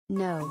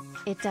No,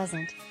 it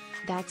doesn't.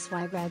 That's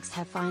why Greggs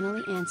have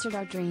finally answered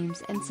our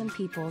dreams and some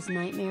people's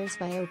nightmares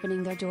by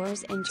opening their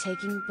doors and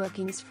taking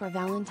bookings for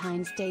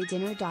Valentine's Day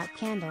dinner.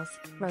 Candles,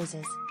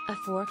 roses, a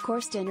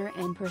 4-course dinner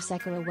and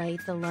prosecco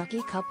await the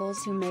lucky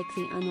couples who make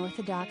the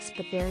unorthodox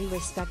but very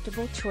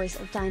respectable choice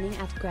of dining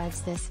at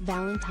Greggs this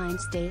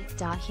Valentine's Day.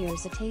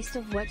 Here's a taste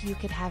of what you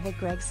could have. A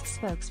Greggs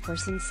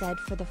spokesperson said,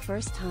 for the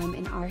first time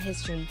in our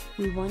history,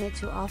 we wanted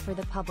to offer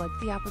the public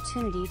the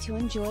opportunity to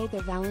enjoy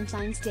their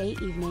Valentine's Day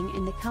evening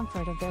in the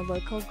comfort of their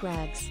local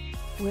Greggs.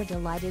 We're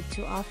delighted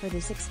to offer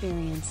this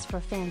experience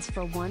for fans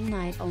for one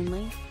night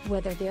only,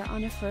 whether they're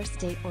on a first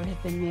date or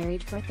have been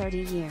married for 30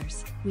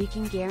 years. We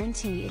can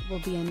guarantee it will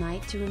be a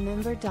night to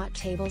remember.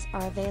 Tables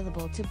are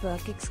available to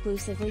book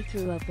exclusively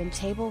through Open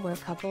Table, where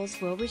couples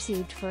will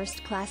receive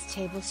first-class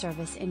table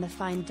service in the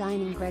fine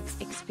dining Greggs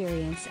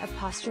experience.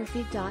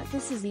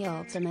 This is the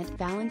ultimate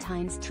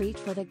Valentine's treat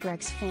for the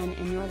Greggs fan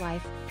in your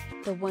life.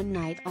 The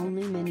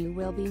one-night-only menu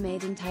will be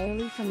made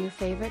entirely from your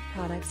favorite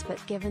products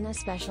but given a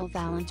special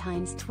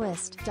Valentine's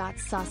twist.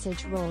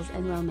 Sausage rolls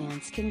and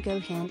romance can go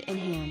hand in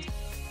hand.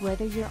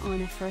 Whether you're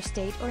on a first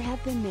date or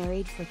have been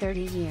married for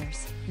 30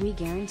 years, we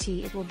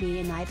guarantee it will be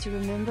a night to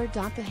remember.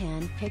 The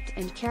hand-picked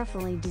and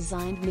carefully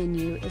designed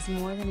menu is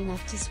more than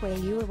enough to sway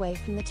you away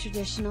from the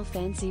traditional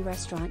fancy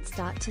restaurants.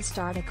 To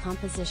start, a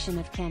composition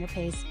of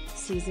canapes,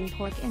 seasoned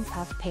pork and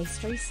puff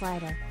pastry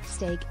slider,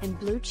 steak and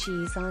blue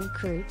cheese en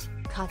croûte,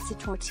 katsu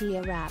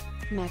tortilla wrap,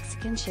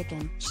 Mexican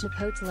chicken,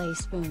 chipotle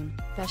spoon,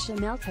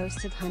 bechamel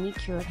toasted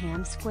honey-cured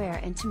ham square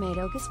and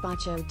tomato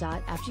gazpacho.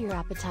 After your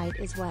appetite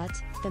is wet,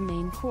 the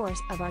main course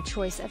of our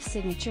choice of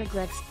signature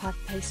Greggs puff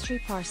pastry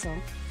parcel,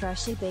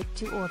 freshly baked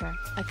to order,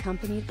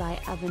 accompanied by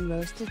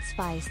oven-roasted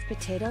spiced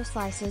potato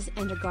slices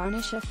and a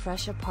garnish of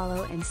fresh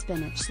Apollo and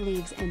spinach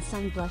leaves and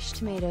sun-blushed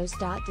tomatoes.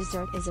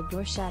 Dessert is a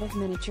bruschetta of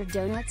miniature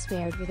donuts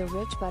paired with a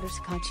rich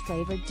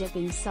butterscotch-flavored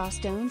dipping sauce.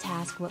 Don't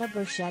ask what a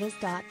bruschetta is.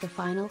 The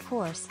final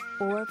course,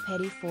 or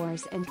petit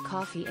fours and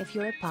coffee if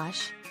you're a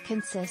posh,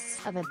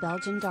 consists of a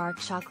Belgian dark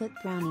chocolate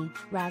brownie,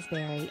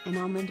 raspberry and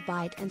almond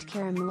bite and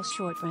caramel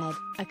shortbread,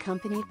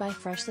 accompanied by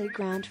freshly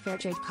ground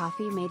fair-trade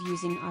coffee made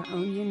using our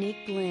own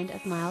unique blend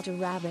of mild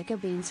Arabica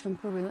beans from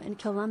Peru and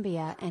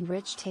Colombia and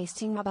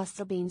rich-tasting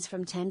Robusta beans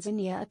from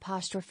Tanzania.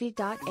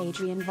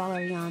 Adrian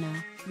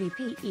Valeriano,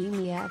 VP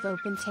EMEA of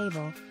Open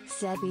Table,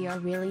 said, we are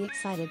really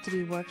excited to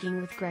be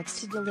working with Greggs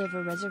to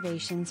deliver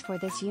reservations for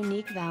this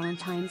unique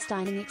Valentine's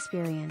dining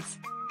experience.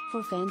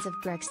 For fans of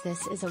Greggs,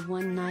 this is a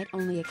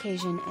one-night-only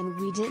occasion and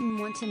we didn't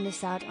want to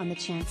miss out on the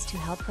chance to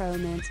help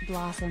romance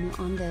blossom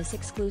on this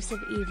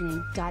exclusive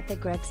evening. The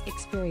Greggs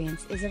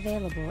experience is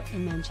available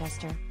in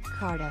Manchester,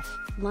 Cardiff,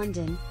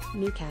 London,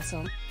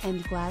 Newcastle,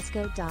 and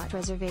Glasgow.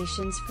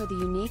 Reservations for the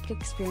unique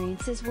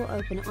experiences will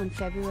open on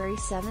February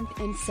 7th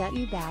and set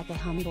you back a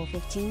humble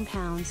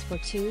 £15 for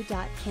two.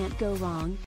 Can't go wrong.